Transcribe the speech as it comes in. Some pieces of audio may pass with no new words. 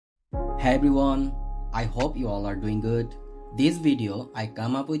Hey everyone, I hope you all are doing good. This video I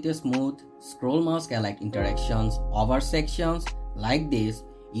come up with a smooth scroll mask like interactions over sections like this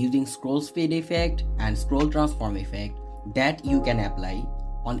using scroll speed effect and scroll transform effect that you can apply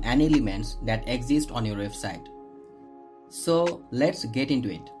on any elements that exist on your website. So let's get into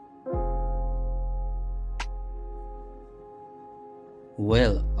it.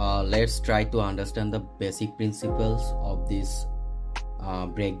 Let's try to understand the basic principles of this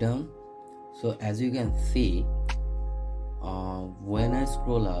breakdown. So as you can see, when I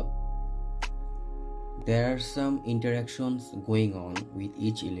scroll up, there are some interactions going on with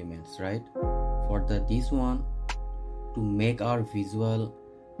each elements, right? For this one, to make our visual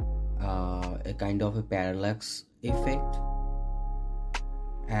a kind of a parallax effect,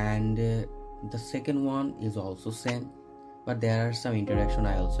 and the second one is also same, but there are some interaction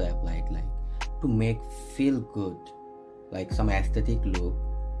I also applied, like to make feel good, like some aesthetic look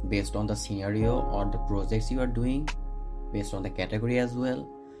based on the scenario or the projects you are doing, based on the category as well.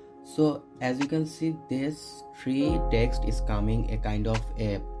 So as you can see, this tree text is coming a kind of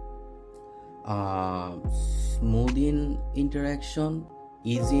a smoothing interaction,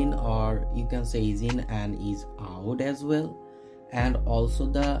 ease in, or you can say ease in and ease out as well. And also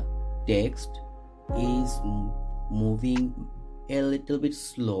the text is moving a little bit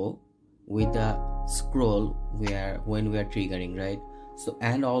slow with the scroll when we are triggering, right? So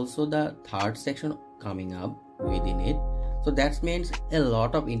and also the third section coming up within it. So that means a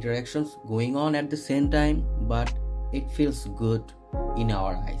lot of interactions going on at the same time, but it feels good in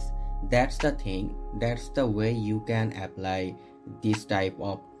our eyes. That's the thing. That's the way you can apply this type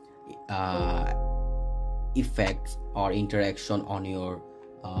of effects or interaction on your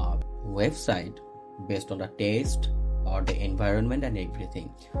website based on the taste or the environment and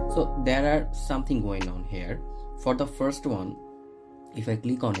everything. So there are something going on here. For the first one, if I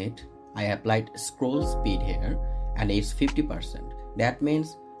click on it, I applied scroll speed here and it's 50%. That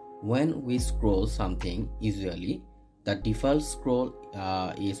means when we scroll something, usually the default scroll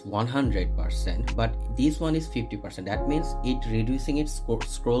is 100%, but this one is 50%. That means it reducing its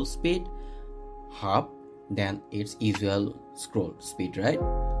scroll speed half than its usual scroll speed, right?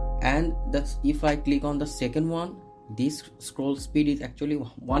 And that's if I click on the second one, this scroll speed is actually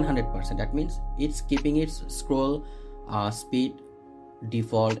 100%. That means it's keeping its scroll speed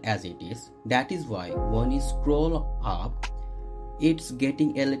default as it is. That is why when you scroll up, it's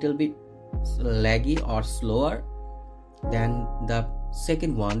getting a little bit laggy or slower than the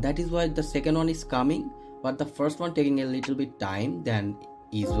second one. That is why the second one is coming, but the first one taking a little bit time than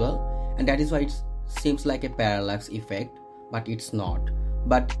usual, and that is why it seems like a parallax effect, but it's not.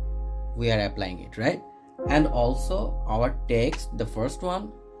 But we are applying it, right? And also our text, the first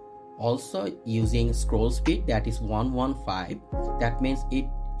one, also using scroll speed, that is 115. That means it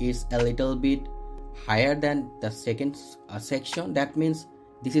is a little bit higher than the second section. That means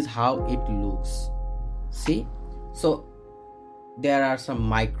this is how it looks. See, so there are some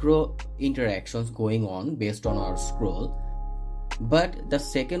micro interactions going on based on our scroll. But the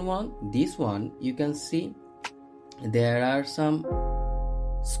second one, this one, you can see there are some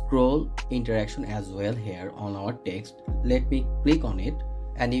scroll interaction as well here on our text. Let me click on it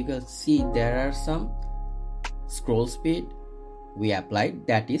and you can see there are some scroll speed we applied,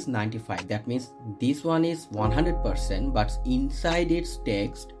 that is 95. That means this one is 100%, but inside its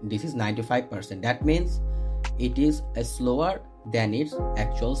text this is 95%. That means it is a slower than its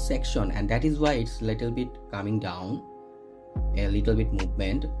actual section, and that is why it's little bit coming down, a little bit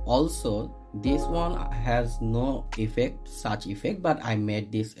movement. Also this one has no effect, such effect, but I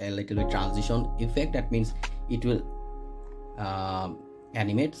made this a little bit transition effect. That means it will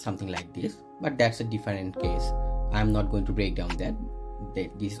animate something like this, but that's a different case. I'm not going to break down that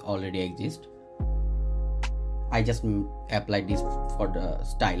this already exists. I just applied this for the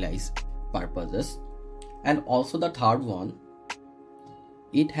stylized purposes. And also the third one,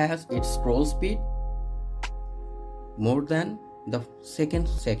 it has its scroll speed more than the second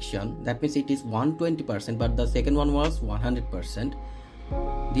section. That means it is 120%, but the second one was 100%.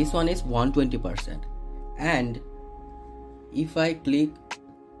 This one is 120%. And if I click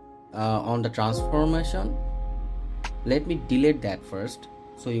on the transformation, let me delete that first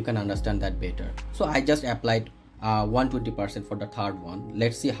so you can understand that better. So I just applied 120% for the third one.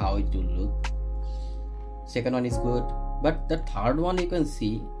 Let's see how it will look. Second one is good, but the third one, you can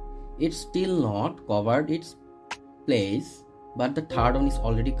see it's still not covered its place, but the third one is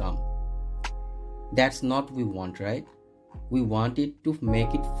already come. That's not we want, right? We want it to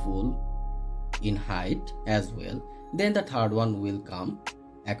make it full in height as well. Then the third one will come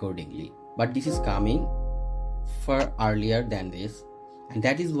accordingly, but this is coming for earlier than this. and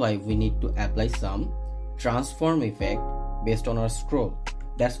that is why we need to apply some transform effect based on our scroll.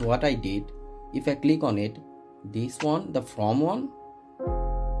 That's what I did. If I click on it, this one, the from one,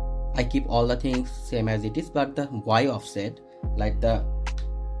 I keep all the things same as it is, but the Y offset, like the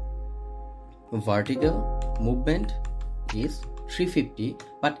vertical movement, is 350,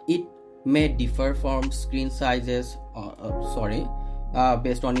 but it may differ from screen sizes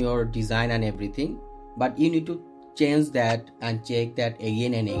based on your design and everything, but you need to change that and check that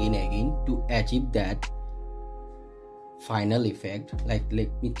again and again to achieve that final effect. Like, let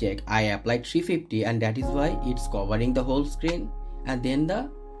me check, I applied 350 and that is why it's covering the whole screen, and then the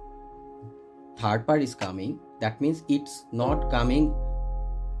third part is coming. That means it's not coming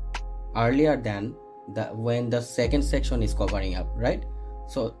earlier than when the second section is covering up, right?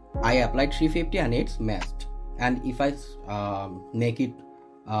 So I applied 350 and it's matched. And if I make it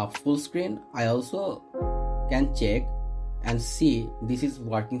full screen, I also can check and see this is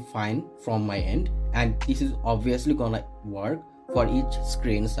working fine from my end, and this is obviously gonna work for each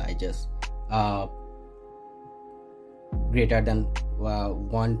screen sizes greater than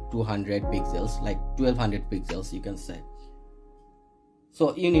 1200 pixels, like 1200 pixels you can say.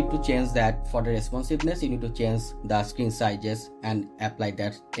 So you need to change that. For the responsiveness, you need to change the screen sizes and apply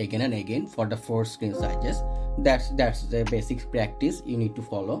that again and again for the 4 screen sizes. That's the basic practice you need to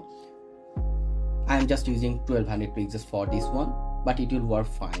follow. I'm just using 1200 pixels for this one, but it will work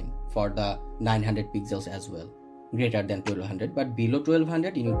fine for the 900 pixels as well, greater than 1200. But below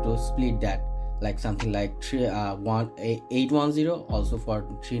 1200 you need to split that, like something like 810, also for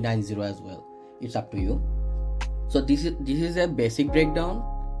 390 as well. It's up to you. So this is a basic breakdown,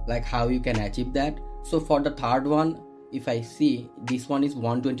 like how you can achieve that. So for the third one, if I see this one is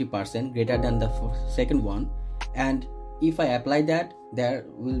 120% greater than the second one, and if I apply that, there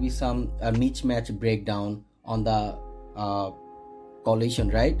will be some mismatch breakdown on the collision,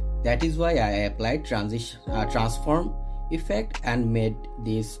 right? That is why I applied transform effect and made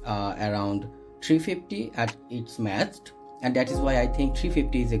this around 350 at it's matched, and that is why I think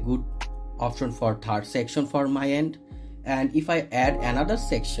 350 is a good option for third section for my end. And if I add another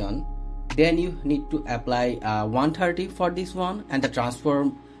section, then you need to apply 130 for this one, and the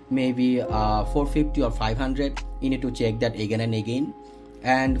transform maybe 450 or 500. You need to check that again and again.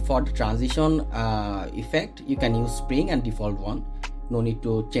 And for the transition effect, you can use spring and default one, no need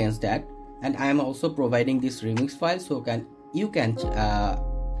to change that. And I am also providing this remix file, so you can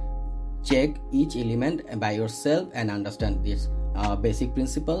check each element by yourself and understand this basic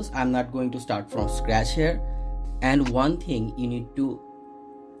principles. I'm not going to start from scratch here. And one thing you need to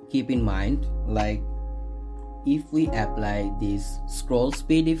keep in mind, like if we apply this scroll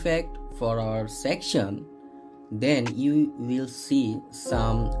speed effect for our section, then you will see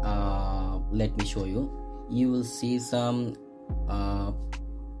some let me show you. You will see some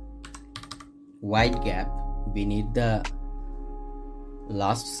wide gap beneath the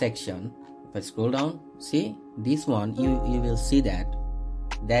last section. If I scroll down, see this one, you will see that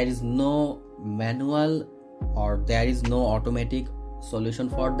there is no manual or there is no automatic solution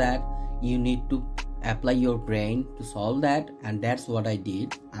for that. You need to apply your brain to solve that, and that's what I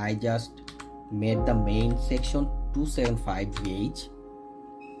did. I just made the main section 275 VH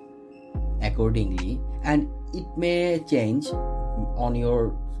accordingly, and it may change on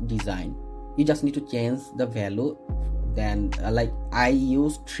your design. You just need to change the value. Then like I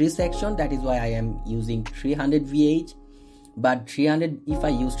used 3 section, that is why I am using 300 VH. But 300, if I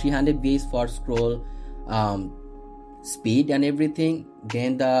use 300 VH for scroll speed and everything,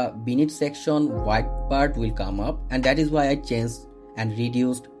 then the beneath section white part will come up, and that is why I changed and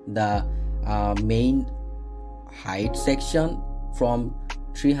reduced the main height section from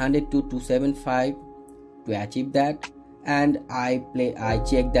 300 to 275 to achieve that. And I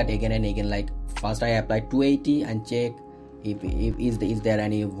check that again and again. Like first I apply 280 and check if is there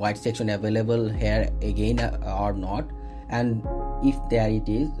any white section available here again or not, and if there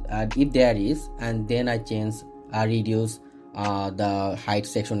is, and then I change reduce the height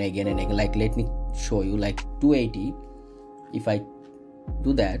section again and again. Like let me show you, like 280, if I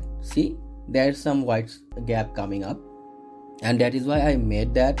do that, see there's some white gap coming up, and that is why I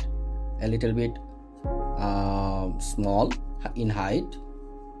made that a little bit small in height.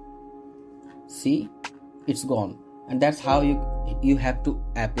 See, it's gone. And that's how you have to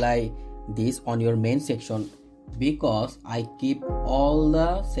apply this on your main section, because I keep all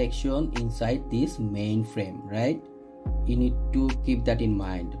the section inside this main frame, right? You need to keep that in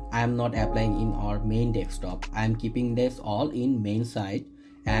mind. I am not applying in our main desktop. I am keeping this all in main side,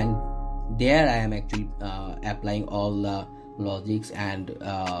 and there I am actually applying all the logics and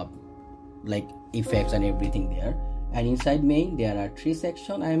like effects and everything there. And inside main there are 3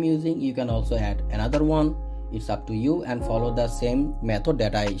 sections I am using. You can also add another one, it's up to you, and follow the same method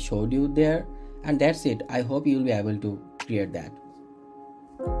that I showed you there. And that's it. I hope you will be able to create that.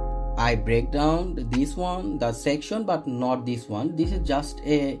 I break down this one, the section, but not this one. This is just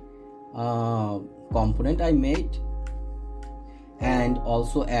a component I made, and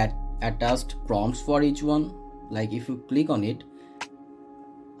also attached prompts for each one. Like if you click on it,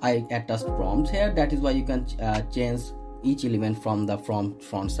 I attached prompts here. That is why you can change each element from the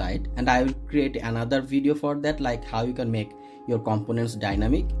front side, and I will create another video for that, like how you can make your components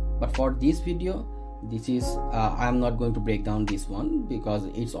dynamic. But for this video, this is I'm not going to break down this one because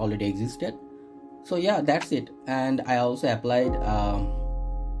it's already existed. So yeah, that's it. And I also applied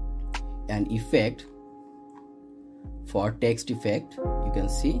an effect for text effect. You can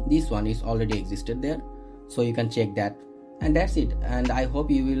see this one is already existed there, so you can check that. And that's it. And I hope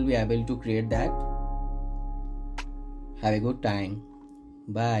you will be able to create that. Have a good time.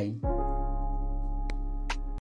 Bye.